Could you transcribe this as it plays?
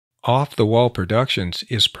Off the Wall Productions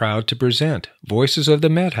is proud to present Voices of the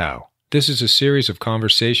Methow. This is a series of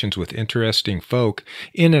conversations with interesting folk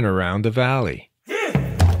in and around the valley.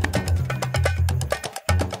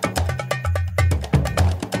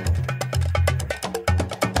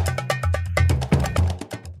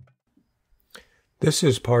 This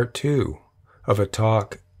is part 2 of a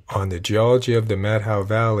talk on the geology of the Methow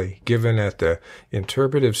Valley given at the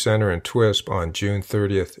Interpretive Center in Twisp on June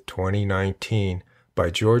 30th, 2019 by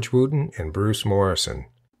George Wooten and Bruce Morrison.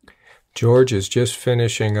 George is just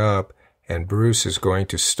finishing up and Bruce is going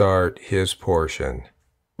to start his portion.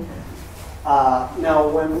 Now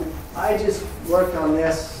when I just worked on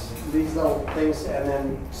these little things, and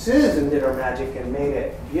then Susan did her magic and made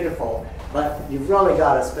it beautiful, but you've really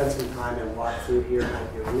got to spend some time and walk through here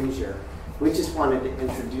at your leisure. We just wanted to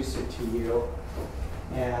introduce it to you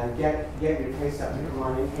and get your case up and come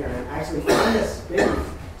on in here and actually find a space.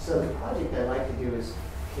 So the project I'd like to do is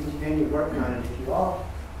continue working on it. If you all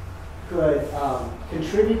could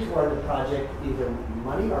contribute toward the project, either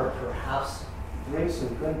money or perhaps bring some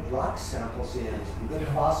good rock samples in, some good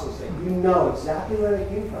fossils that you know exactly where they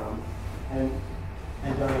came from, and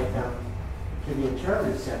donate them to the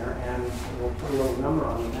Interpretive Center, and we'll put a little number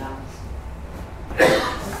on the maps.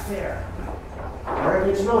 Right there. Or if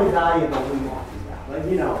it's really valuable, we won't do that. But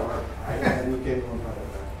you know, right? And you can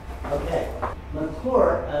okay.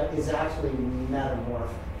 McClure is actually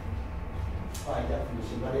metamorphic by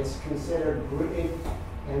definition, but it's considered grouped,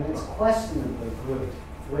 and it's questionably grouped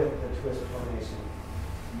with the Twist Formation.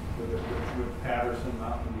 With Patterson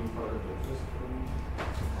Mountain being part of the Twist Formation?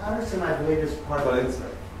 Patterson, I believe, is part of it.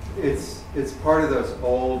 It's part of those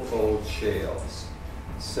old shales.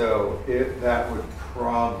 So that would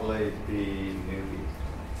probably be newbie.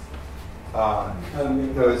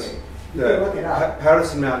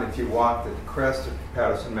 Patterson Mountain, if you walk the crest of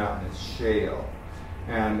Patterson Mountain, is shale.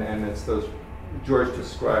 And it's those, George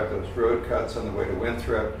described those road cuts on the way to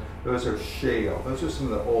Winthrop. Those are shale. Those are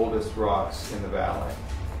some of the oldest rocks in the valley.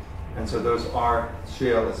 And so those are,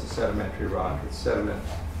 shale is a sedimentary rock. It's sediment,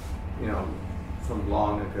 from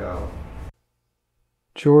long ago.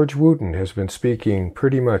 George Wooten has been speaking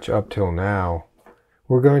pretty much up till now.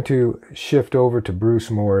 We're going to shift over to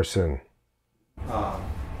Bruce Morrison.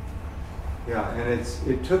 And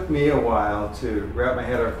it took me a while to wrap my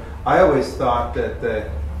head around. I always thought that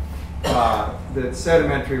that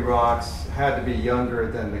sedimentary rocks had to be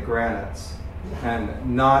younger than the granites, and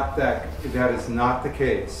that is not the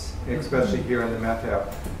case, especially here in the Methow.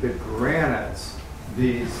 The granites,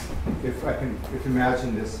 if you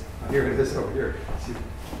imagine this, here it is over here,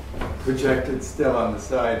 projected still on the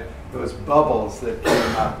side, those bubbles that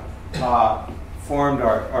came up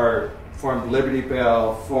formed Liberty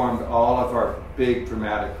Bell, formed all of our big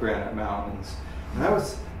dramatic granite mountains. And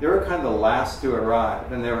they were kind of the last to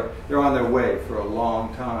arrive, and they're on their way for a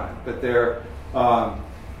long time. But they're,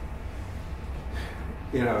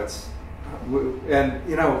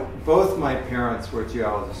 both my parents were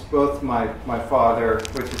geologists. Both my father,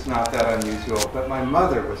 which is not that unusual, but my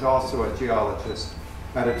mother was also a geologist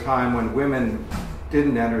at a time when women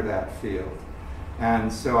didn't enter that field.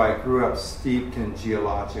 And so I grew up steeped in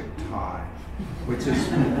geologic time, which is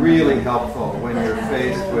really helpful when you're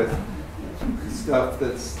faced with stuff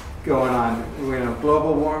that's going on.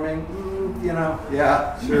 Global warming,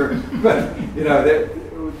 yeah, sure. But,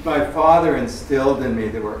 my father instilled in me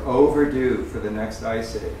that we're overdue for the next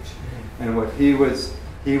ice age. And he was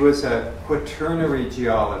a quaternary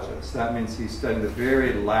geologist. That means he studied the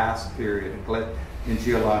very last period in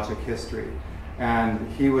geologic history. And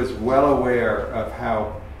he was well aware of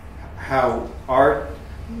how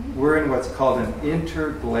we're in what's called an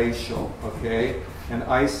interglacial, okay? An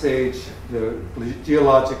ice age, the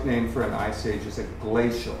geologic name for an ice age is a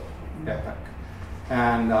glacial epoch.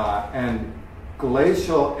 And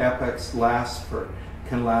glacial epochs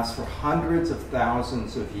can last for hundreds of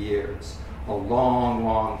thousands of years, a long,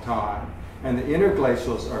 long time. And the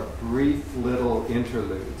interglacials are brief little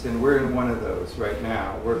interludes, and we're in one of those right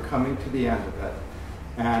now. We're coming to the end of it.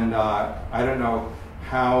 And I don't know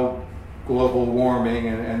how global warming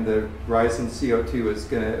and the rise in CO2 is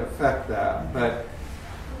going to affect that, but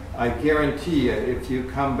I guarantee you, if you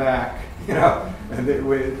come back, in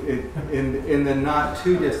the not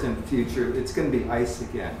too distant future, it's going to be ice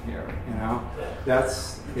again here.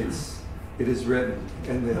 It is written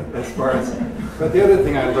as far as. But the other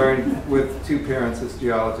thing I learned with two parents as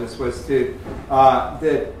geologists was that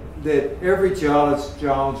every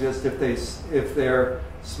geologist, if they're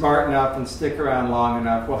smart enough and stick around long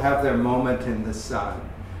enough, will have their moment in the sun,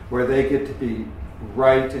 where they get to be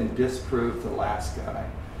right and disprove the last guy.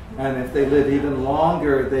 And if they live even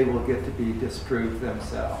longer, they will get to be disproved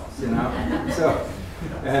themselves, you know? So,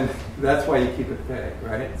 and that's why you keep it big,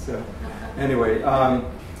 right? So anyway,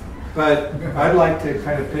 but I'd like to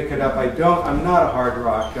kind of pick it up. I'm not a hard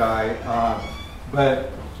rock guy,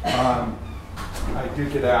 but I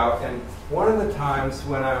duke it out. And one of the times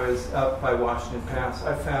when I was up by Washington Pass,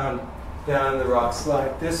 I found down in the rock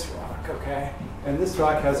slide this rock, okay? And this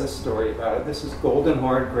rock has a story about it. This is golden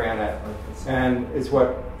horn granite, and it's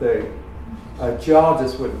what the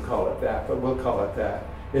geologists wouldn't call it that, but we'll call it that.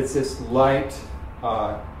 It's this light,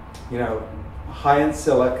 you know, high in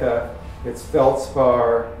silica. It's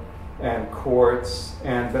feldspar and quartz,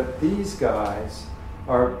 but these guys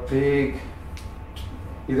are big,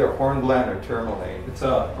 either hornblende or tourmaline. It's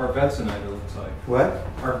arfvedsonite, it looks like. What?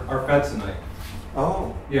 Arfvedsonite.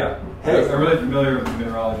 Oh. Yeah. Hey. I'm really familiar with the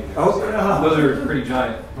mineralogy there. Oh, yeah. Those are pretty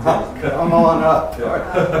giant. I'm on up.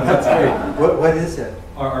 That's great. What is it?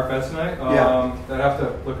 Arfvedsonite? Yeah. I'd have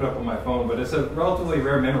to look it up on my phone, but it's a relatively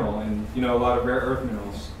rare mineral, and you know, a lot of rare earth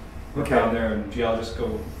minerals are found there, and geologists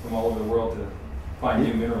go from all over the world to find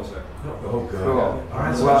new minerals there. Oh, good. Cool. All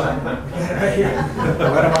right, so Well,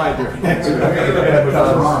 what am I doing?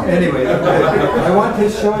 Anyway, I want to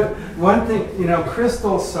show it. One thing, you know,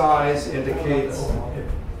 crystal size indicates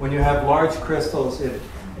when you have large crystals,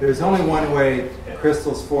 there's only one way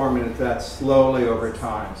crystals form, and that's slowly over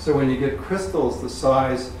time. So when you get crystals the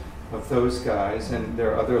size of those guys, and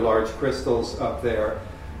there are other large crystals up there,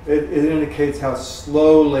 it indicates how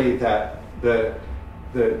slowly that the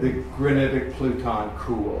granitic pluton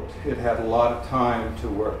cooled. It had a lot of time to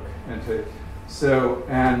work and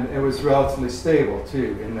it was relatively stable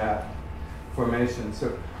too in that formation.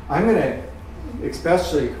 So I'm going to,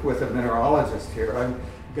 especially with a mineralogist here, I'm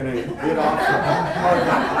going to get off.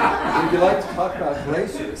 Would you like to talk about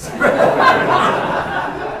glaciers?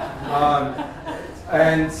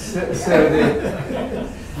 I'm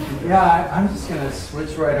just going to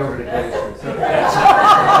switch right over to glaciers.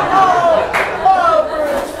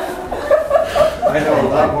 I know a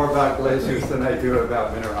lot more about glaciers than I do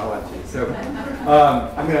about mineralogy. So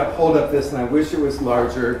I'm going to hold up this, and I wish it was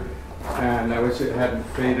larger, and I wish it hadn't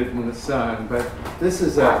faded in the sun. But this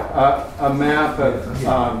is a map of,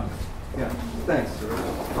 thanks, George.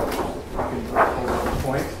 Hold up the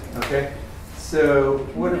point, okay? So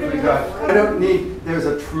what have we got? There's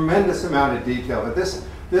a tremendous amount of detail, but this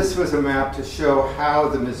was a map to show how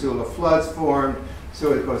the Missoula floods formed.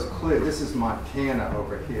 So it goes clear. This is Montana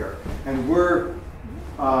over here, and we're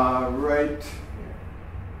right.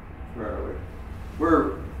 Where are we?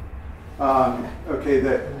 We're okay.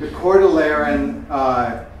 The Cordilleran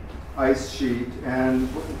ice sheet, and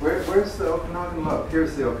where's the Okanagan Lobe?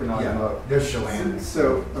 Here's the Okanagan Lobe. There's Chelan.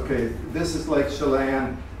 So okay, this is Lake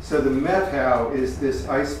Chelan. So the Methow is this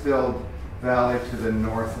ice-filled valley to the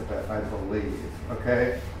north of it, I believe.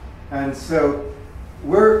 Okay, and so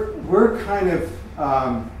we're kind of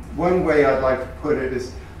one way I'd like to put it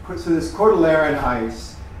is, so this Cordilleran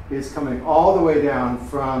ice is coming all the way down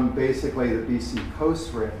from basically the BC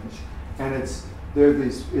Coast Range, and it's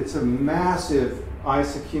a massive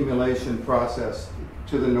ice accumulation process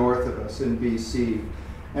to the north of us in BC,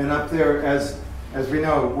 and up there, as we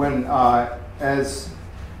know, when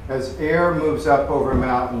as air moves up over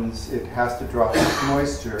mountains, it has to drop its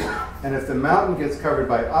moisture, and if the mountain gets covered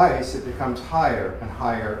by ice, it becomes higher and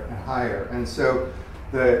higher and higher, and so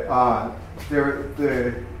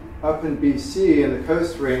up in BC in the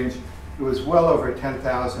Coast Range, it was well over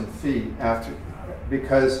 10,000 feet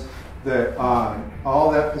because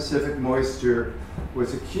all that Pacific moisture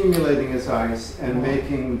was accumulating as ice and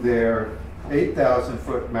making their 8,000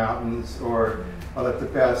 foot mountains, or well, at the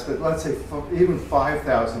best, but let's say even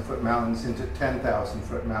 5,000 foot mountains into 10,000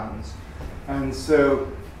 foot mountains. And so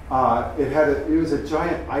it was a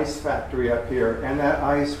giant ice factory up here, and that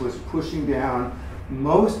ice was pushing down.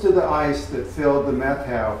 Most of the ice that filled the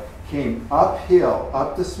Methow came uphill,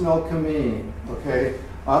 up the Smilkameen, okay,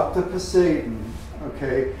 up the Poseidon,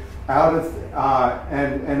 okay, out of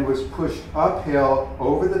and was pushed uphill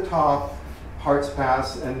over the top, Hart's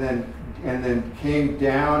Pass, and then came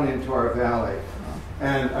down into our valley.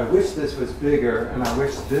 And I wish this was bigger, and I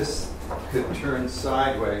wish this could turn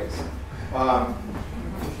sideways.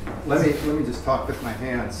 Let me just talk with my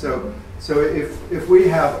hands. So if we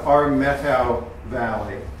have our Methow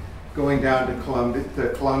Valley going down to the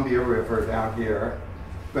Columbia River down here,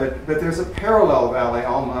 but there's a parallel valley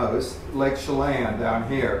almost, Lake Chelan down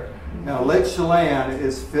here. Now Lake Chelan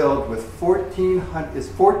is filled with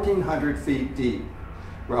 1,400 feet deep,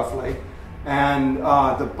 roughly. And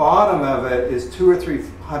the bottom of it is 200 or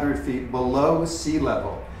 300 feet below sea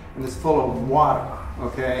level, and it's full of water,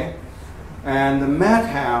 okay? And the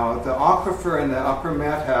Methow, the aquifer in the upper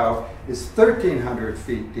Methow, is 1,300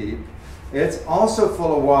 feet deep. It's also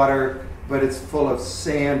full of water, but it's full of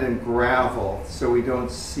sand and gravel, so we don't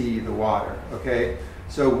see the water, okay?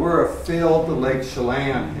 So we're a filled Lake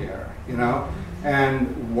Chelan here, you know?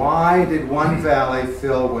 And why did one valley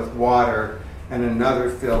fill with water and another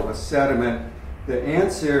fill with sediment? The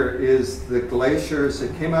answer is the glaciers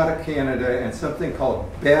that came out of Canada and something called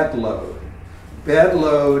bed load. Bed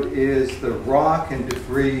load is the rock and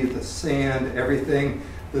debris, the sand, everything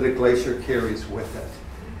that a glacier carries with it.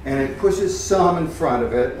 And it pushes some in front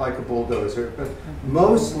of it, like a bulldozer, but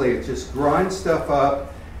mostly it just grinds stuff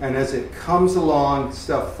up, and as it comes along,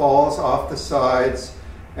 stuff falls off the sides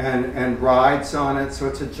and rides on it, so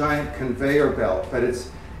it's a giant conveyor belt. But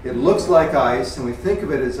it looks like ice, and we think of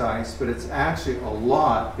it as ice, but it's actually a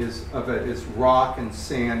lot of it is rock and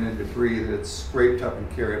sand and debris that it's scraped up and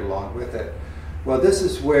carried along with it. Well, this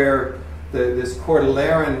is where this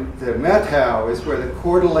Cordilleran, the Methow, is where the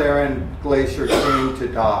Cordilleran Glacier came to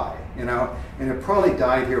die, you know, and it probably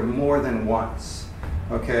died here more than once,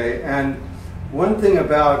 okay? And one thing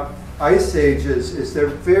about ice ages is they're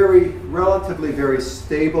relatively very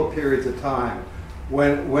stable periods of time.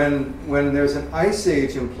 When there's an ice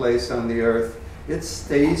age in place on the Earth, it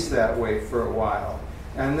stays that way for a while.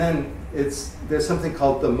 And then there's something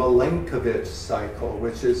called the Milankovitch cycle,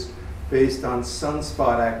 which is based on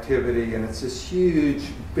sunspot activity, and it's this huge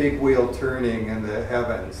big wheel turning in the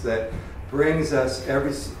heavens that relieves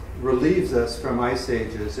us from ice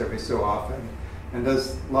ages every so often, and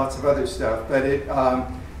does lots of other stuff. But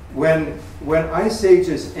when ice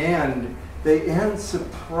ages end, they end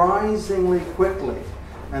surprisingly quickly,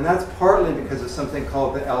 and that's partly because of something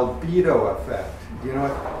called the albedo effect. You know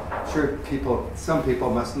what? I'm sure some people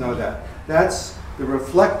must know that. That's the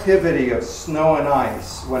reflectivity of snow and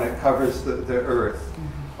ice when it covers the Earth,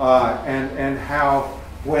 and how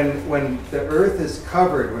when the Earth is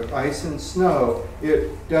covered with ice and snow,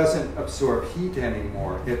 it doesn't absorb heat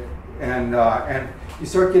anymore. And you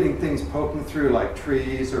start getting things poking through, like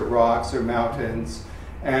trees or rocks or mountains,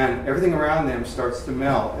 and everything around them starts to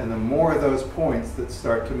melt. And the more of those points that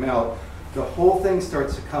start to melt, the whole thing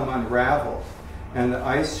starts to come unraveled, and the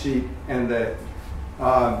ice sheet and the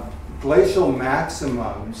glacial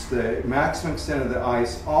maximums, the maximum extent of the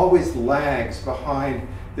ice, always lags behind.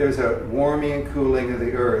 There's a warming and cooling of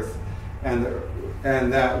the Earth, and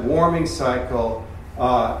that warming cycle,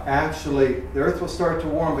 actually, the Earth will start to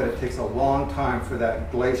warm, but it takes a long time for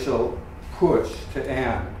that glacial push to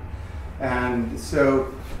end. And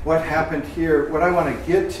so what happened here, what I want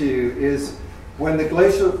to get to is when the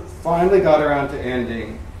glacier finally got around to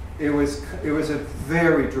ending, it was a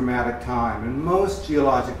very dramatic time, and most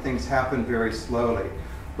geologic things happen very slowly.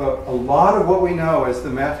 But a lot of what we know as the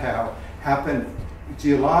Methow happened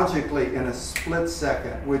geologically in a split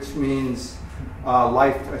second, which means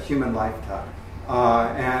a human lifetime.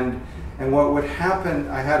 And what would happen,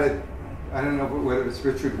 I don't know whether it was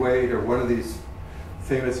Richard Wade or one of these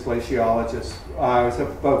famous glaciologists. I was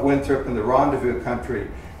above Winthrop in the Rendezvous country,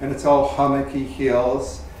 and it's all hummocky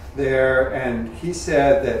hills there, and he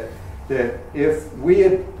said that if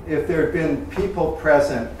there had been people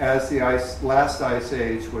present as the last ice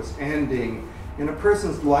age was ending in a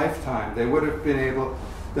person's lifetime, they would have been able,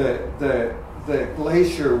 the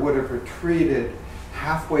glacier would have retreated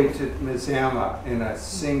halfway to Mazama in a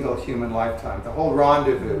single human lifetime. The whole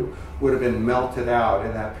Rendezvous would have been melted out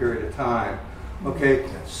in that period of time. Okay,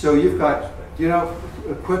 so you've got,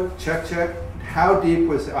 a quick check. How deep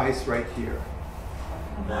was the ice right here?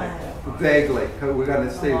 Vaguely. We're going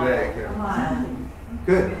to stay vague here.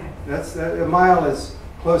 Good. A mile is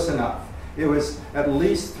close enough. It was at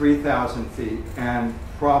least 3,000 feet and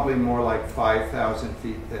probably more like 5,000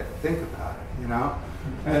 feet thick. Think about it,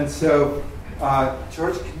 And so,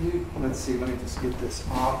 George, let me just get this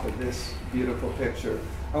off of this beautiful picture.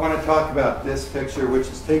 I want to talk about this picture, which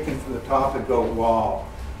is taken from the top of Goat Wall.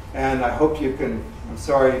 And I hope you can, I'm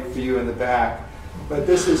sorry for you in the back, but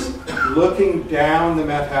this is looking down the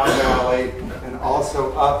Methow Valley and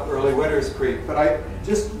also up Early Winters Creek. But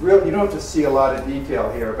you don't have to see a lot of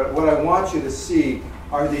detail here, but what I want you to see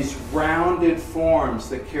are these rounded forms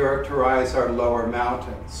that characterize our lower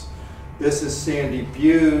mountains. This is Sandy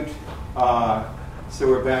Butte, so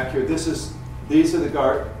we're back here. These are the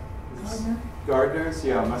Gardners?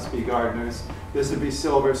 Yeah, must be Gardners. This would be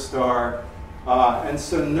Silver Star. And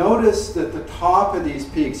so notice that the top of these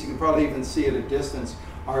peaks, you can probably even see at a distance,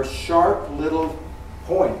 are sharp little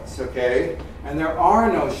points, okay? And there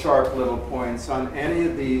are no sharp little points on any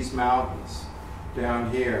of these mountains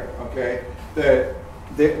down here, okay?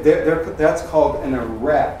 That's called an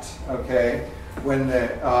arête, okay? When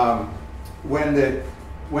when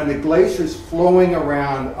the glacier's flowing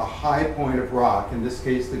around a high point of rock, in this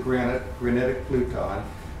case the granitic pluton,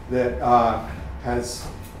 that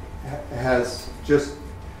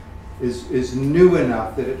is new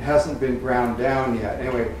enough that it hasn't been ground down yet.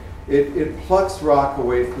 Anyway, it plucks rock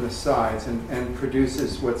away from the sides and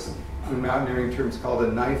produces what's in mountaineering terms called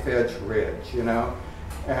a knife edge ridge, you know?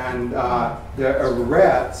 And the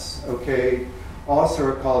arêtes, okay, also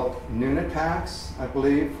are called nunataks, I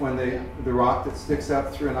believe, when the rock that sticks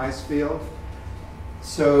up through an ice field.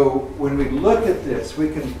 So when we look at this, we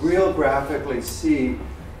can real graphically see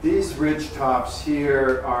these ridge tops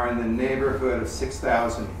here are in the neighborhood of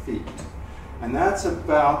 6,000 feet. And that's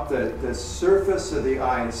about the surface of the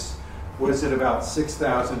ice was at about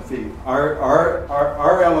 6,000 feet.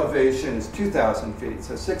 Our elevation is 2,000 feet.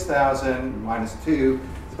 So 6,000 minus 2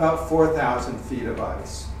 is about 4,000 feet of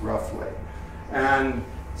ice, roughly. And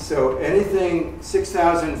so anything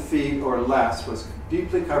 6,000 feet or less was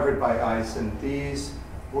deeply covered by ice, and these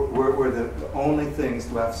were the only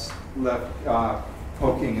things left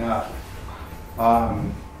poking up.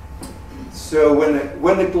 So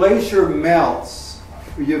when the glacier melts,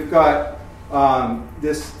 you've got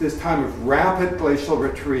this time of rapid glacial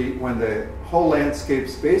retreat when the whole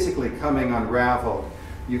landscape's basically coming unraveled.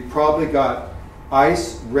 You've probably got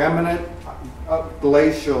ice, remnant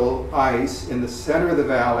glacial ice in the center of the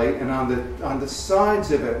valley, and on the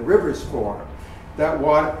sides of it, rivers form. That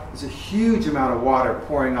water is a huge amount of water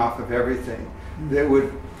pouring off of everything that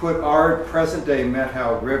would put our present-day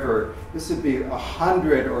Methow River, this would be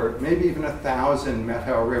 100 or maybe even 1,000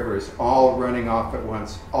 Methow rivers all running off at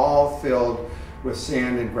once, all filled with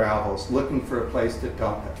sand and gravels, looking for a place to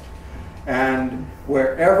dump it. And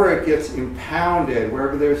wherever it gets impounded,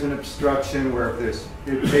 wherever there's an obstruction, wherever it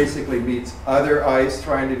basically meets other ice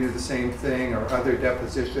trying to do the same thing or other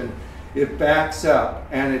deposition, it backs up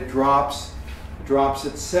and it drops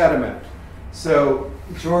its sediment. So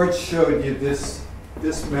George showed you this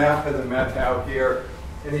map of the Methow here,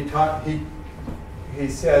 and he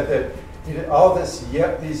said that he did all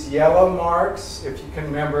these yellow marks. If you can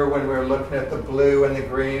remember when we were looking at the blue and the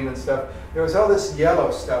green and stuff, there was all this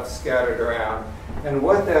yellow stuff scattered around. And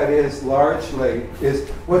what that is largely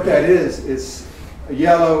is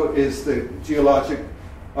yellow is the geologic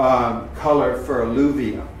color for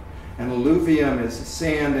alluvium. And alluvium is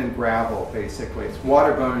sand and gravel, basically. It's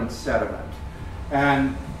waterborne sediment.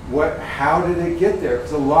 And how did it get there?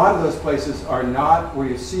 Because a lot of those places are not, where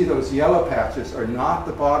you see those yellow patches, are not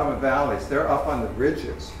the bottom of valleys. They're up on the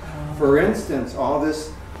ridges. For instance, all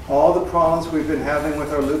the problems we've been having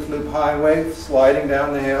with our loop-loop highway sliding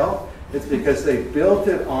down the hill, it's because they built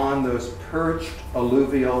it on those perched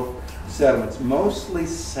alluvial sediments, mostly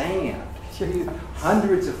sand,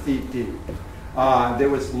 hundreds of feet deep. That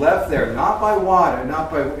was left there, not by water,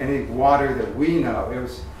 not by any water that we know.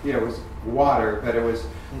 It was water, but it was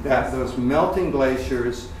those melting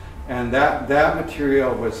glaciers, and that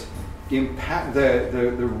material was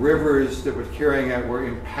the rivers that were carrying it were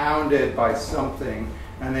impounded by something,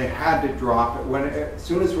 and they had to drop it. As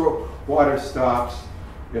soon as water stops,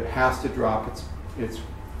 it has to drop its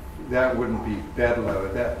that wouldn't be bed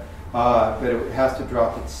load, but it has to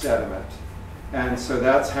drop its sediment. And so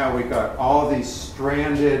that's how we got all these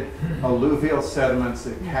stranded alluvial sediments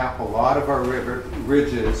that cap a lot of our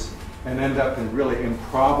ridges and end up in really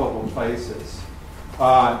improbable places.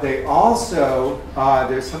 They also,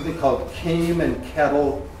 there's something called came and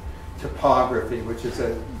kettle topography, which is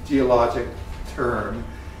a geologic term.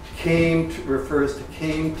 Came refers to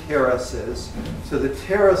came terraces. So the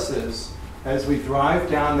terraces, as we drive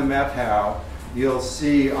down the Methow, you'll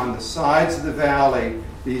see on the sides of the valley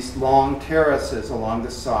these long terraces along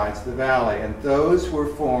the sides of the valley. And those were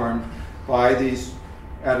formed by these,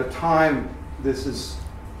 at a time,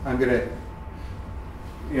 I'm going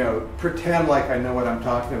to pretend like I know what I'm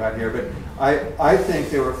talking about here, but I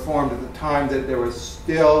think they were formed at the time that there was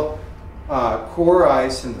still core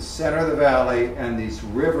ice in the center of the valley and these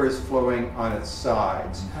rivers flowing on its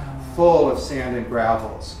sides, full of sand and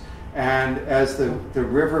gravels. And as the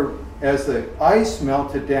ice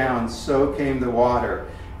melted down, so came the water,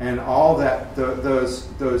 and all those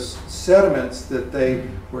sediments that they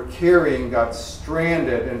were carrying got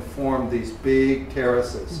stranded and formed these big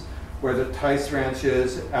terraces, where the Tice Ranch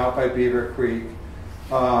is out by Beaver Creek,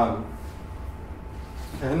 and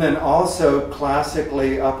then also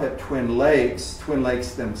classically up at Twin Lakes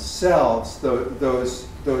themselves, those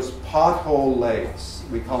pothole lakes,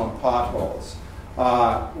 we call them potholes,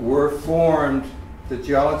 were formed. The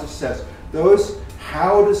geologist says,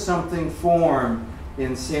 how does something form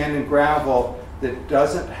in sand and gravel that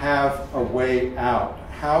doesn't have a way out?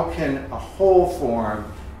 How can a hole form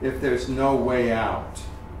if there's no way out,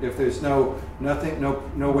 if there's no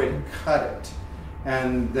way to cut it.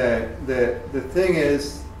 And the thing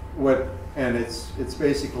is, it's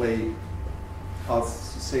basically, I'll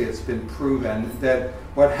say it's been proven that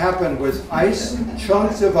what happened was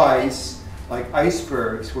chunks of ice, like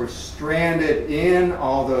icebergs, were stranded in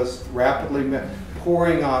all those rapidly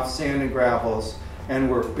pouring off sand and gravels and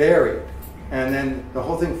were buried. And then the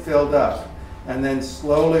whole thing filled up. And then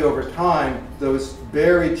slowly over time, those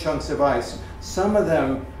buried chunks of ice, some of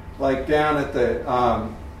them, like down at the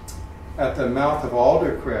mouth of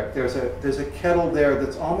Alder Creek, there's a kettle there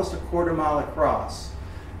that's almost a quarter mile across.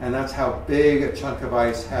 And that's how big a chunk of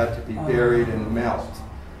ice had to be buried and melt.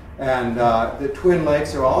 And the Twin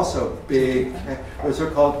Lakes are also big. Those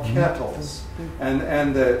are called kettles. And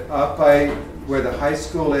up by where the high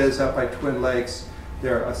school is, up by Twin Lakes,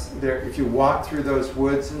 if you walk through those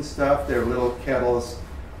woods and stuff, there are little kettles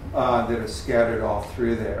that are scattered all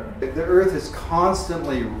through there. The Earth is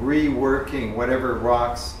constantly reworking whatever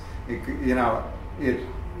rocks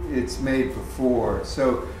it's made before.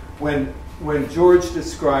 So when George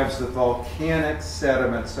describes the volcanic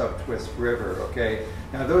sediments of Twist River, okay,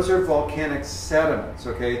 now those are volcanic sediments,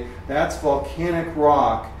 okay? That's volcanic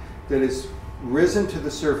rock that has risen to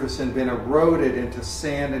the surface and been eroded into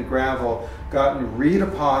sand and gravel, gotten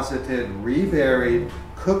redeposited, reburied,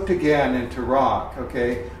 cooked again into rock,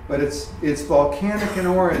 okay? But it's volcanic in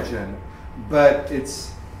origin, but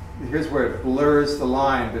here's where it blurs the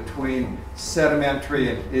line between sedimentary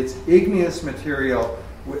and it's igneous material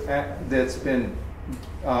that's been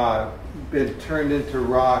turned into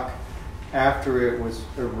rock after it was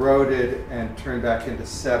eroded and turned back into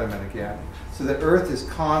sediment again. So the Earth is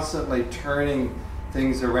constantly turning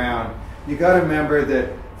things around. You got to remember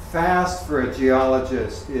that fast for a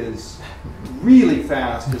geologist is really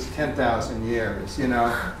fast is 10,000 years.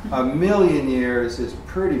 A million years is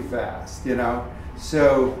pretty fast.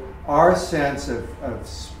 So our sense of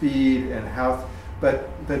speed and how, but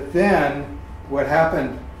then what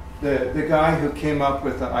happened? The guy who came up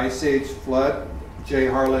with the Ice Age flood, J.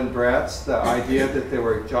 Harlan Bretz, the idea that there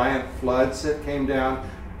were giant floods that came down.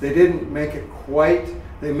 They didn't make it quite,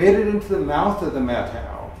 they made it into the mouth of the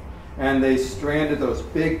Methow, and they stranded those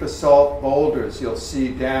big basalt boulders you'll see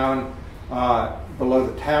down below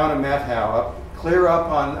the town of Methow, clear up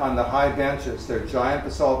on the high benches. They're giant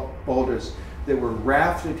basalt boulders that were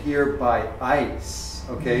rafted here by ice,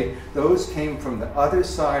 okay? Those came from the other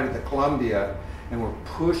side of the Columbia and were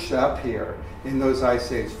pushed up here in those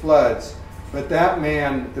Ice Age floods. But that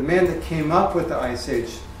man, the man that came up with the Ice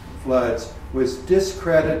Age floods, was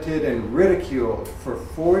discredited and ridiculed for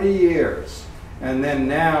 40 years. And then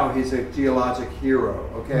now he's a geologic hero,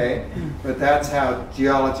 okay? But that's how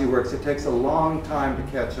geology works. It takes a long time to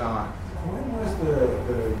catch on. When was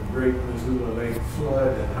the Great Missoula Lake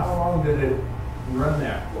flood, and how long did it run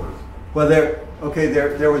that for? Well,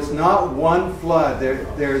 there was not one flood.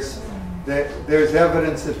 There's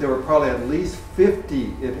evidence that there were probably at least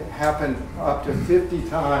 50. It happened up to 50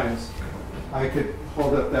 times. I could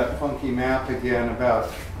hold up that funky map again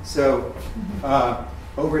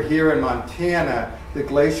over here in Montana, the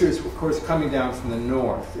glaciers, of course, coming down from the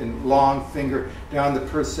north in long finger, down the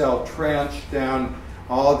Purcell Trench, down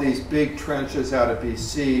all these big trenches out of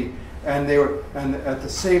BC, and at the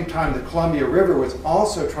same time the Columbia River was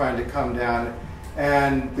also trying to come down,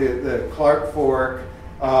 and the Clark Fork,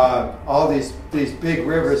 all these big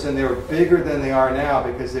rivers, and they were bigger than they are now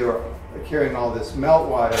because they were carrying all this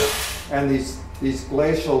meltwater, and these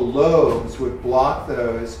glacial lobes would block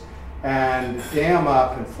those and dam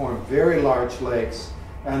up and form very large lakes,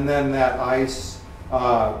 and then that ice,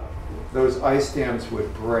 those ice dams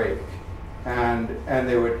would break, and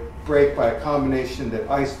they would break by a combination that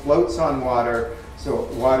ice floats on water, so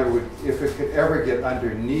water would, if it could ever get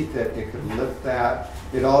underneath it, it could lift that.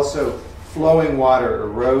 It also, flowing water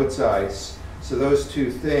erodes ice, so those two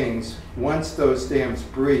things, once those dams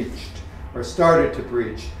breached or started to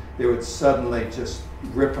breach, they would suddenly just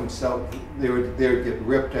rip themselves, they would get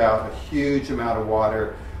ripped out, a huge amount of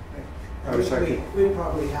water. I wish I could. We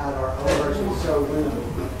probably had our own version, so when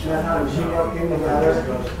Methow and Shewak came together,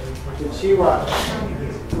 the Shewak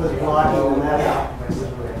was blocking the Methow.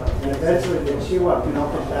 And eventually the Shewak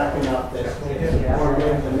melted back enough that formed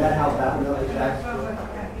the Methow back melted back.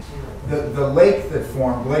 The lake that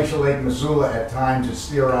formed, Glacial Lake Missoula, at times is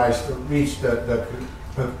theorized to reach the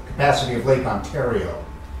capacity of Lake Ontario.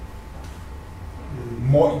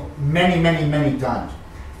 Many times.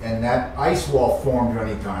 And that ice wall formed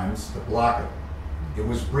many times to block it. It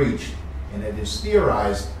was breached, and it is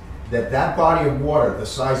theorized that that body of water, the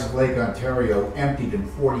size of Lake Ontario, emptied in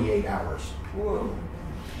 48 hours. Whoa.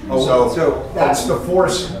 So that's the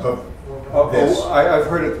force of this. I've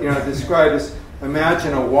heard it, described as,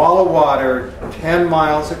 imagine a wall of water 10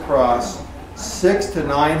 miles across, 600 to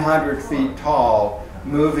 900 feet tall,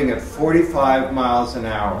 moving at 45 miles an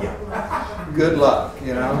hour. Yeah. Good luck,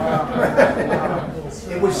 It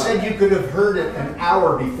was said you could have heard it an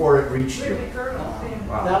hour before it reached you.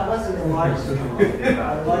 Wow. That wasn't the largest one.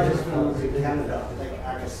 The largest one was in Canada, like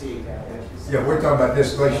Agassiz. Yeah, we're talking about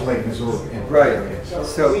this Glacial Lake, Missouri. Right.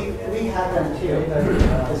 So we had them too,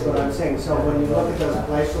 is what I'm saying. So when you look at those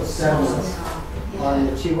glacial sediments on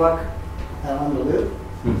the Chewuk and on the Loop,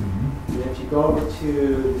 and if you go over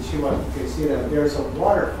to the Chewuk, you can see that there's a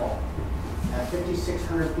waterfall at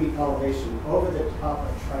 5,600 feet elevation over the top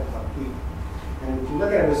of Tripod Peak. And if you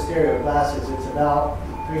look at it with stereo glasses, it's about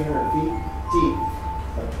 300 feet deep.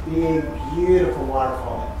 A big, beautiful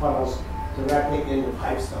waterfall that funnels directly into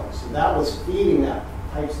Pipestone. So that was feeding that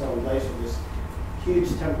Pipestone Glacier, this huge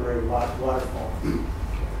temporary waterfall.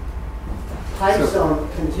 Pipestone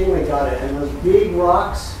continually got it, and those big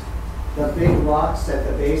rocks, the big rocks at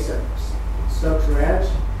the base of Stokes Ranch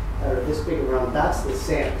that are this big around, that's the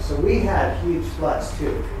sand. So we had huge floods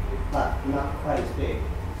too, but not quite as big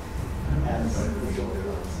as.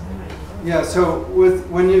 Yeah. So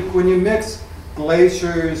when you mix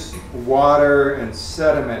glaciers, water, and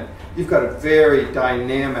sediment, you've got a very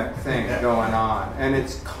dynamic thing going on, and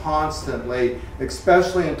it's constantly,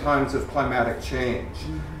 especially in times of climatic change.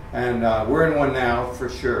 And we're in one now for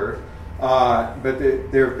sure, but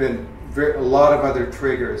there have been a lot of other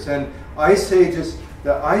triggers. And ice ages,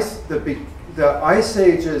 the ice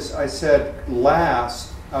ages, I said,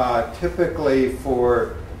 last typically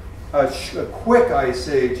for a quick ice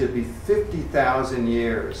age, it'd be 50,000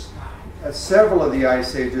 years. Several of the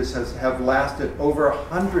ice ages have lasted over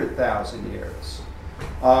 100,000 years.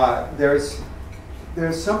 There's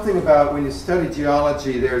something about when you study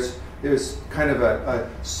geology, there's kind of a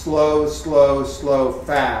slow,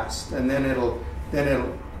 fast, and then it'll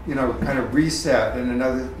kind of reset in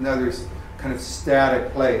another kind of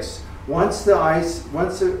static place. Once the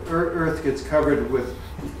Earth gets covered with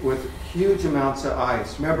huge amounts of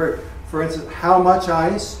ice. Remember, for instance, how much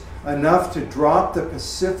ice? Enough to drop the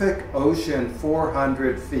Pacific Ocean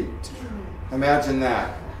 400 feet. Imagine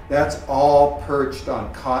that. That's all perched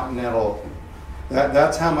on continental.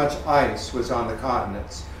 That's how much ice was on the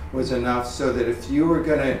continents. Was enough so that if you were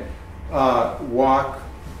going to walk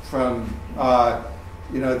from the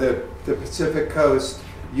Pacific coast,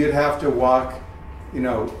 you'd have to walk,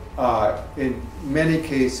 in many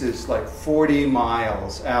cases like 40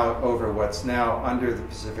 miles out over what's now under the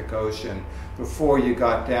Pacific Ocean before you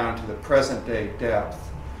got down to the present day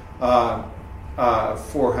depth of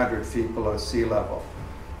 400 feet below sea level.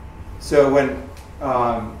 So when,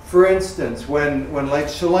 for instance, when Lake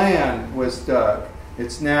Chelan was dug,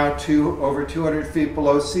 it's now over 200 feet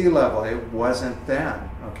below sea level. It wasn't then,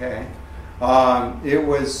 okay? It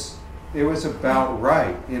was about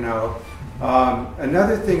right,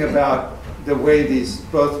 Another thing about the way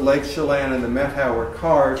both Lake Chelan and the Methow were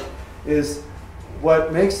carved is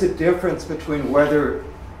what makes the difference between whether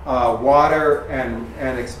water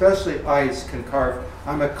and especially ice can carve.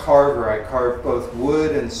 I'm a carver. I carve both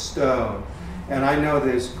wood and stone, and I know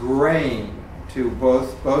there's grain to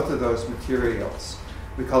both of those materials.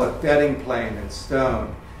 We call it bedding plane and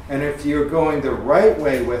stone. And if you're going the right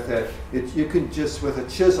way with it, you can just with a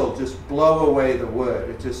chisel just blow away the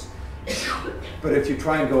wood. But if you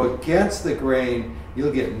try and go against the grain,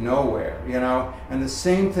 you'll get nowhere, And the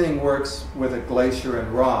same thing works with a glacier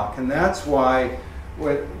and rock, and that's why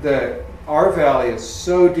our valley is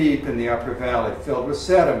so deep in the upper valley, filled with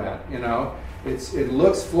sediment. It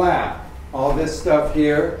looks flat. All this stuff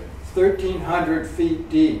here, 1,300 feet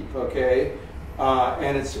deep, okay,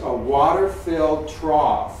 and it's a water-filled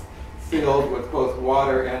trough filled with both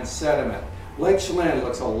water and sediment. Lake Chelan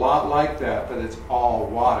looks a lot like that, but it's all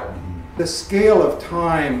water. The scale of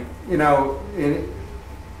time,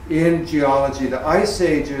 in geology, the ice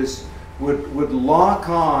ages would lock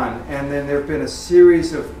on, and then there have been a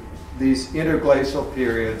series of these interglacial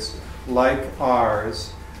periods like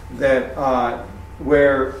ours that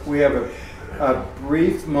where we have a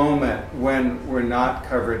brief moment when we're not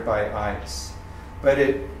covered by ice. But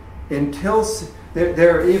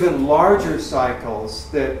there are even larger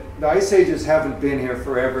cycles that the ice ages haven't been here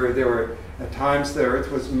forever. There were at times the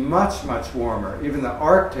Earth was much, much warmer. Even the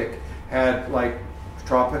Arctic had like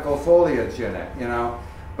tropical foliage in it,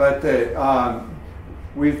 But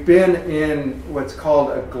we've been in what's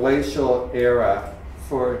called a glacial era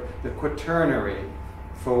for the Quaternary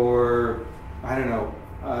for,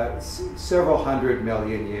 several hundred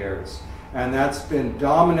million years. and that's been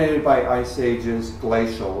dominated by ice ages,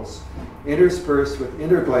 glacials, interspersed with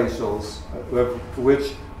interglacials, of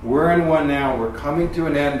which we're in one now. We're coming to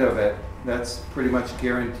an end of it. That's pretty much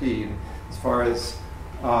guaranteed as far as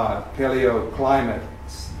paleoclimate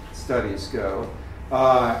studies go.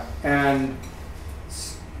 And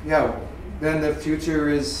yeah, then the future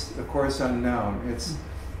is, of course, unknown. It's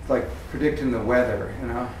like predicting the weather, you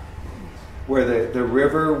know, where the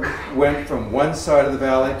river went from one side of the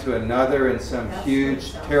valley to another in some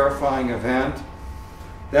huge, terrifying event.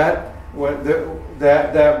 That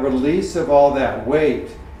release of all that weight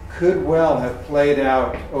could well have played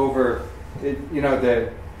out over, you know,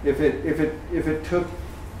 if it took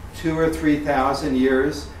 2,000 or 3,000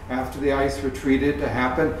 years after the ice retreated to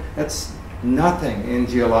happen, that's nothing in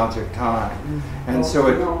geologic time. And well, so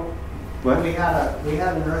it. You know, we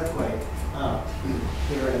had an earthquake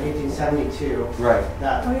here in 1872. Right.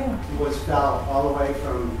 That was felt all the way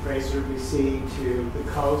from Fraser, BC to the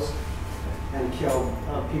coast and killed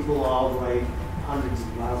people all the way hundreds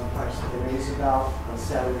of miles apart. So it was about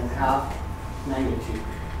 7.5 magnitude.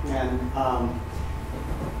 And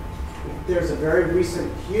there's a very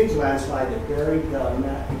recent huge landslide that buried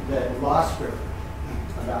the Lost River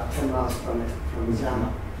about 10 miles from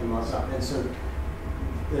Zama, 10 miles up. And so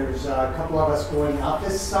there's a couple of us going out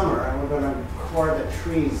this summer, and we're going to core the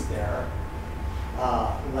trees there,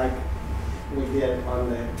 like we did on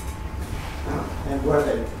the, and where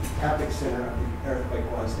the epicenter of the earthquake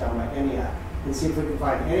was, down by Eniac, and see if we can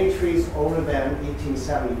find any trees older than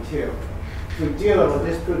 1872. If we do, it'll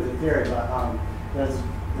disprove the theory, but there's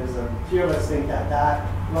a few of us think that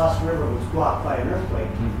Lost River was blocked by an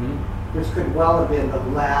earthquake, which could well have been the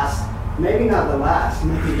last, maybe not the last,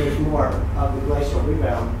 maybe there's more of the glacial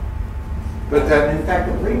rebound. But that, in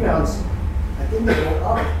fact, the rebounds, I think they go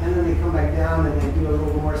up and then they come back down and they do a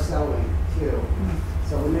little more settling too.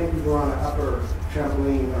 So we maybe go on an upper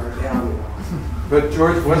trampoline or down. But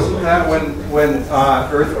George, wasn't that when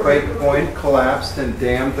Earthquake Point collapsed and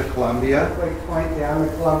dammed the Columbia? Earthquake Point dammed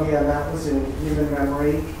the Columbia, and that was in human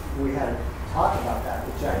memory. We had talked about that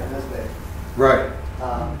with Jack Nesbitt. Right.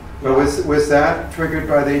 But was that triggered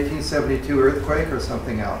by the 1872 earthquake or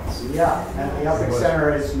something else? Yeah, and the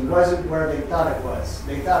epicenter wasn't where they thought it was.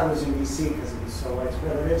 They thought it was in BC because it was so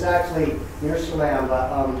widespread. But it's actually near Chelan,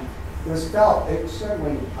 but it was felt. It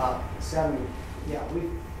certainly 70. Yeah, we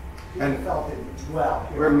felt it well.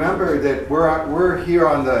 Remember that we're here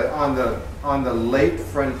on the late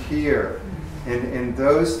frontier. In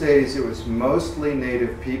those days, it was mostly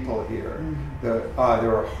native people here. There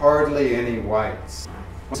were hardly any whites.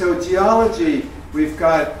 So geology, we've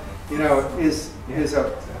got, you know, is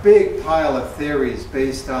a big pile of theories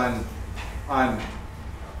based on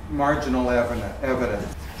marginal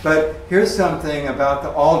evidence. But here's something about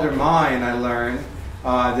the Alder Mine I learned.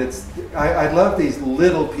 I love these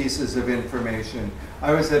little pieces of information.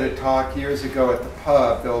 I was at a talk years ago at the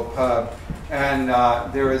pub, the old pub, and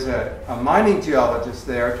there was a mining geologist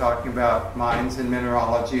there talking about mines and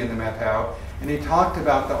mineralogy in the Methow, and he talked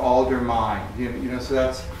about the Alder Mine. You know, so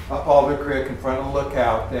that's up Alder Creek in front of the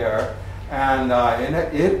lookout there, and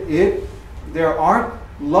there aren't.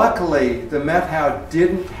 Luckily, the Methow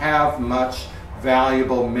didn't have much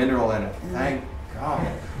valuable mineral in it. Thank God.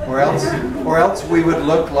 Or else we would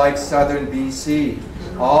look like southern BC.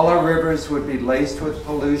 All our rivers would be laced with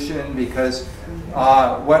pollution because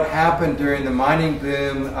what happened during the mining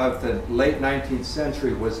boom of the late 19th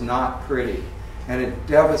century was not pretty, and it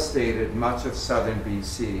devastated much of southern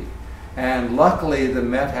BC. And luckily, the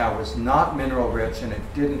Methow was not mineral rich, and it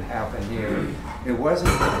didn't happen here. It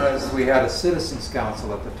wasn't because we had a citizens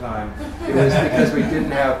council at the time. It was because we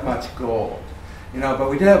didn't have much gold, you know. But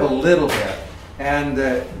we did have a little bit. And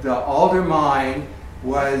the Alder Mine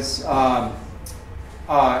was,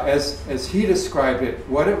 as he described it,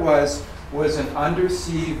 what it was an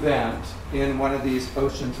undersea vent in one of these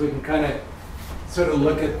oceans. We can kind of sort of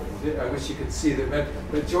look at, I wish you could see them,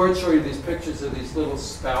 but George showed you these pictures of these little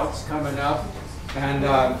spouts coming up. And,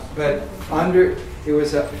 but under, it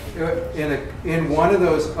was in one of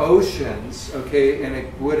those oceans, okay, and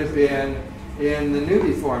it would have been in the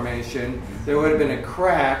Newby Formation, there would have been a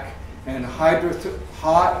crack, and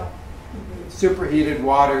hot superheated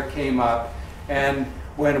water came up, and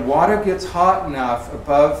when water gets hot enough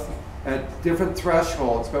above at different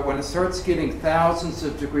thresholds, but when it starts getting thousands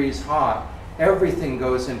of degrees hot, everything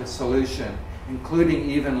goes into solution, including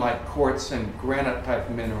even like quartz and granite type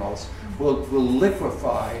minerals will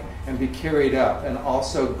liquefy and be carried up, and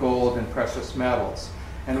also gold and precious metals.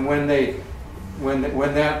 And when that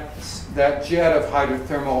jet of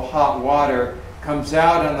hydrothermal hot water comes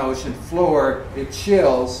out on the ocean floor, it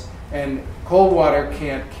chills, and cold water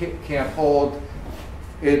can't hold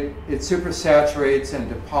it. It supersaturates and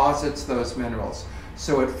deposits those minerals,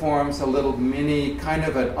 so it forms a little mini kind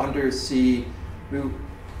of an undersea. We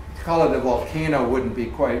call it a volcano wouldn't be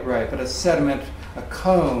quite right, but a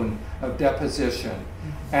cone of deposition,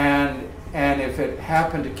 and if it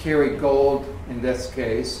happened to carry gold in this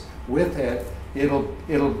case with it,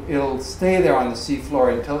 it'll stay there on the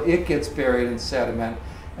seafloor until it gets buried in sediment.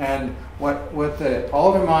 And what the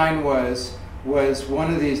Alder mine was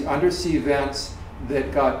one of these undersea vents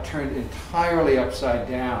that got turned entirely upside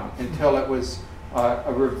down until it was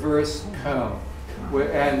a reverse cone.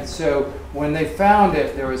 And so when they found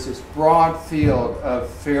it, there was this broad field of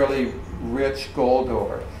fairly rich gold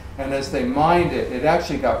ore. And as they mined it, it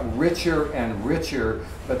actually got richer and richer,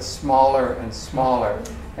 but smaller and smaller.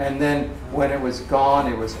 And then when it was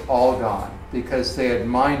gone, it was all gone, because they had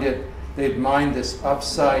mined it. They'd mined this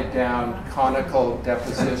upside down conical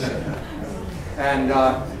deposition. And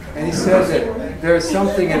he says that there's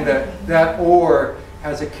something in that ore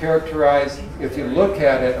has a characterized, if you look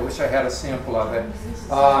at it, I wish I had a sample of it,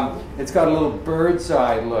 it's got a little bird's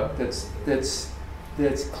eye look that's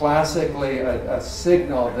classically a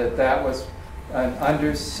signal that was an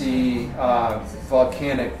undersea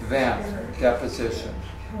volcanic vent deposition.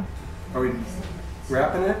 Are we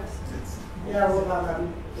wrapping it? Yeah,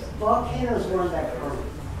 well, volcanoes weren't that common.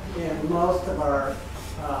 In most of our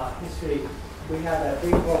history, we had a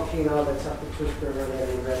big volcano that's up the Twist River that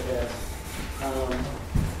we read this.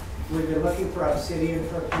 We've been looking for obsidian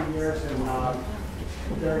for a few years, and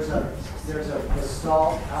there's a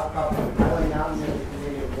basalt outcrop of the Valley Mountain in the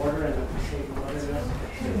Canadian border in the Pacific Wilderness.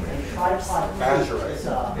 And Tripod Creek is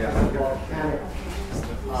a volcanic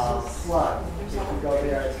flood. If you go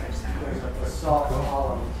there, there's a basalt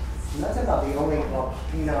column. And that's about the only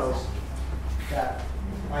volcanoes that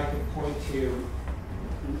I could point to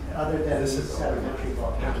other than sedimentary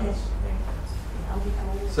volcanoes.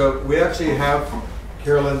 So we actually have,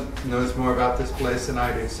 Carolyn knows more about this place than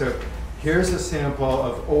I do. So here's a sample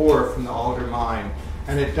of ore from the Alder mine.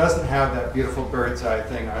 And it doesn't have that beautiful bird's eye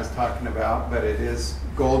thing I was talking about, but it is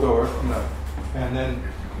gold ore. And then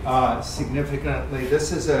significantly,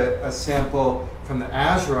 this is a sample from the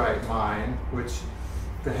azurite mine, which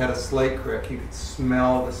that had a slate creek. You could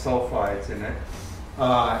smell the sulfides in it.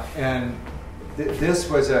 And this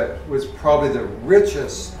was probably the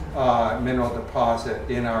richest mineral deposit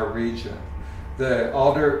in our region. The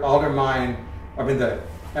Alder mine, the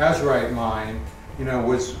azurite mine,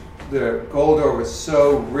 was the gold ore was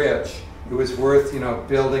so rich it was worth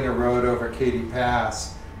building a road over Katy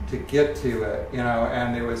Pass to get to it.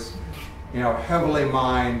 And it was heavily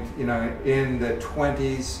mined in the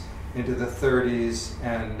 20s into the 30s,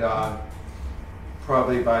 and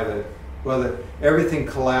probably by everything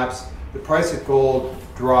collapsed. The price of gold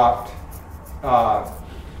dropped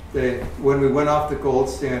when we went off the gold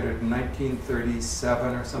standard in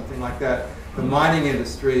 1937 or something like that. The mining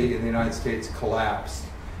industry in the United States collapsed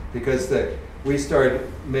because we started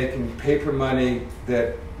making paper money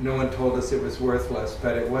that no one told us it was worthless,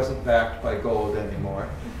 but it wasn't backed by gold anymore.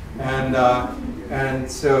 And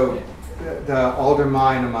so the Alder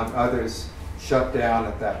mine, among others, shut down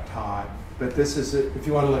at that time. But this is, if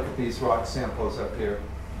you want to look at these rock samples up here.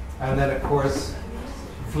 And then, of course,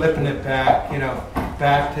 flipping it back,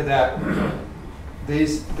 back to that.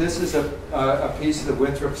 This is a piece of the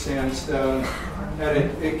Winthrop sandstone, and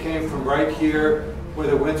it came from right here where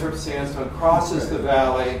the Winthrop sandstone crosses the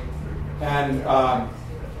valley, and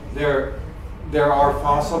there are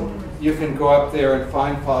fossil. You can go up there and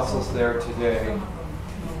find fossils there today.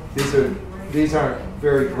 These aren't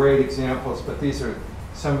very great examples, but these are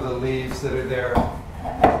some of the leaves that are there.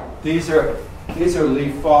 These are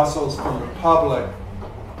leaf fossils from Republic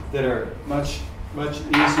that are much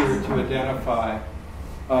easier to identify.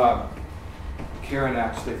 Karen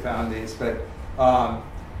actually found these, but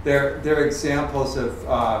they're examples of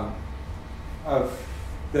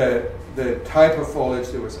the type of foliage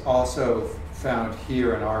that was also found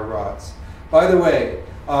here in our rocks. By the way,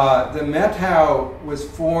 the Methow was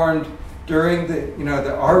formed during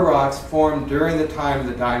our rocks formed during the time of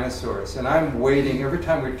the dinosaurs. And I'm waiting, every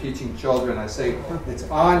time we're teaching children, I say, it's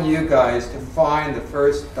on you guys to find the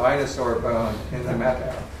first dinosaur bone in the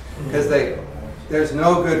Methow. Because there's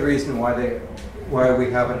no good reason why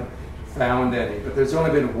we haven't found any. But there's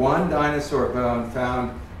only been one dinosaur bone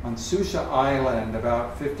found on Susha Island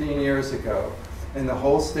about 15 years ago in the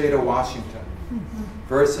whole state of Washington,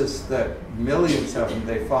 versus the millions of them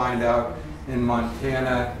they find out in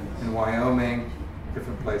Montana, in Wyoming,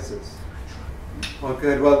 different places. Well,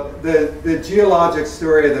 good. Well, the geologic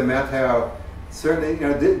story of the Methow, certainly,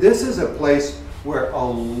 this is a place where a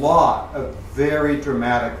lot of very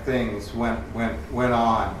dramatic things went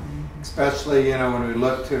on. Especially, you know, when we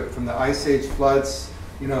look to from the Ice Age floods,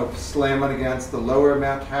 you know, slamming against the lower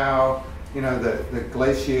Methow, you know, the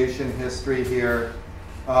glaciation history here.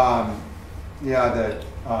 The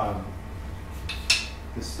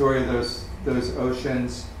story of those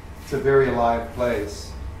oceans. It's a very alive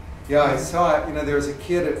place. Yeah, I saw it. You know, there was a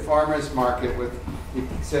kid at farmer's market he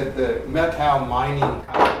said the Methow Mining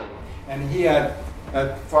Company, and he had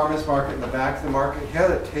at farmer's market in the back of the market, he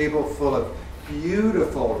had a table full of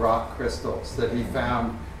beautiful rock crystals that he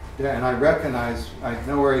found. And I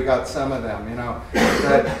know where he got some of them, you know.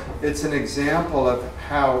 But it's an example of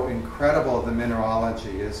how incredible the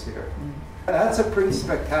mineralogy is here. That's a pretty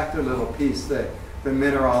spectacular little piece, the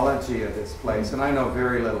mineralogy of this place, and I know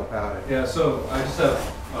very little about it. Yeah, so I just have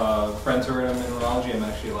friends who are in mineralogy. I'm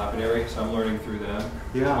actually a lapidary, so I'm learning through them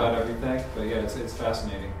about everything. But yeah, it's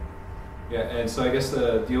fascinating. Yeah, and so I guess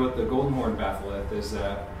the deal with the Golden Horn batholith is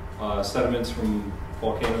that sediments from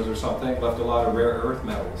volcanoes or something left a lot of rare earth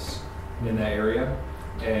metals in that area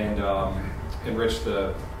and enriched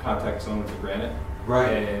the contact zone with the granite.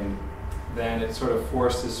 Right. And then it sort of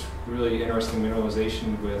forced this really interesting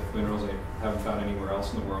mineralization with minerals I haven't found anywhere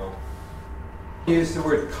else in the world. Use the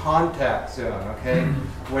word contact zone, okay?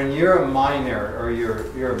 When you're a miner or you're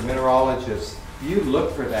a mineralogist, you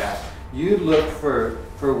look for that. You look for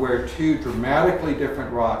where two dramatically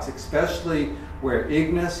different rocks, especially where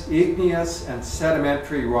igneous and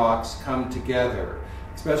sedimentary rocks come together,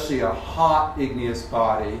 especially a hot igneous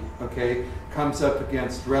body, okay, comes up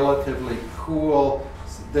against relatively cool.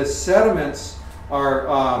 The sediments are,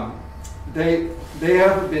 they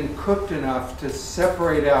haven't been cooked enough to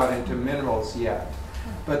separate out into minerals yet,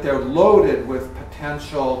 but they're loaded with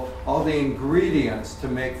potential, all the ingredients to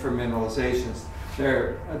make for mineralizations.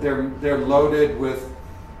 They're loaded with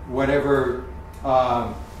whatever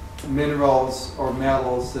minerals or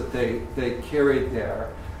metals that they carried there.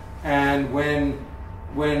 And when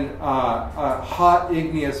a hot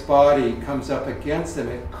igneous body comes up against them,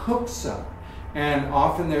 it cooks them. And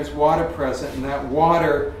often there's water present, and that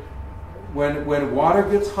water, when water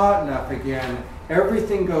gets hot enough again,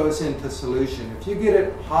 everything goes into solution. If you get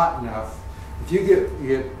it hot enough,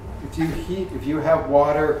 if you have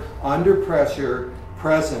water under pressure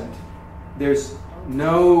present, there's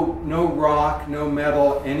no rock, no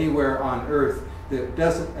metal anywhere on Earth that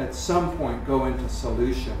doesn't at some point go into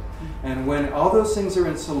solution. And when all those things are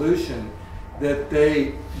in solution,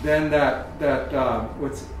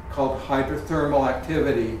 what's called hydrothermal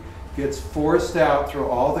activity gets forced out through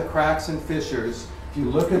all the cracks and fissures. If you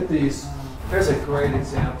look at these, there's a great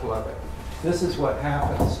example of it. This is what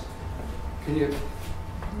happens. Can you?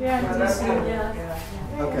 Yeah.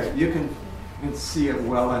 Okay, you can see it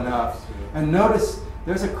well enough. And notice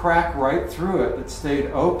there's a crack right through it that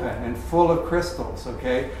stayed open and full of crystals,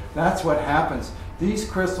 okay? That's what happens. These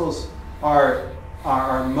crystals are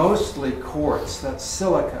mostly quartz, that's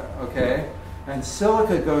silica, okay? And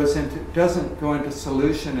silica doesn't go into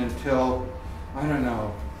solution until, I don't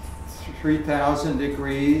know, 3,000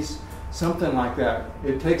 degrees, something like that.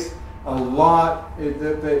 It takes a lot,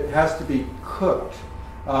 it has to be cooked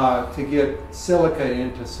to get silica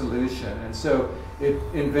into solution. And so it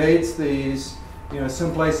invades these,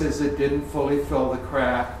 some places it didn't fully fill the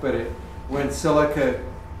crack, but when silica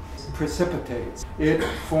precipitates, it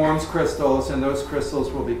forms crystals, and those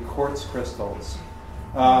crystals will be quartz crystals.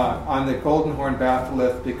 On the Golden Horn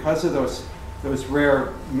batholith, because of those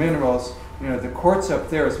rare minerals, the quartz up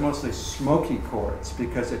there is mostly smoky quartz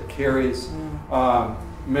because it carries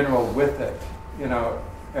mineral with it,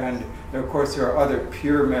 and of course there are other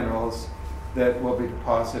pure minerals that will be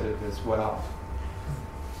deposited as well.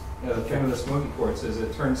 Yeah, the thing with the smoky quartz is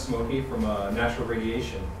it turns smoky from natural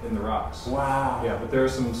radiation in the rocks. Wow. Yeah, but there are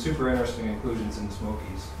some super interesting inclusions in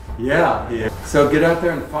smokies. Yeah. So get out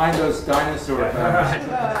there and find those dinosaur bones.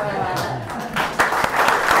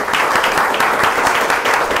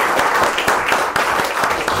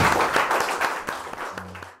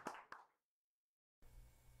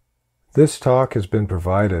 This talk has been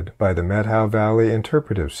provided by the Methow Valley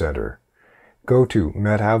Interpretive Center. Go to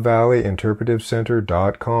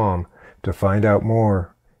MethowValleyInterpretiveCenter.com to find out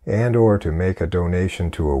more and/or to make a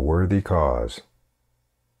donation to a worthy cause.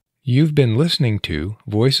 You've been listening to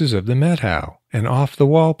Voices of the Methow, an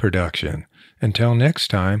off-the-wall production. Until next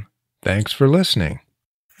time, thanks for listening.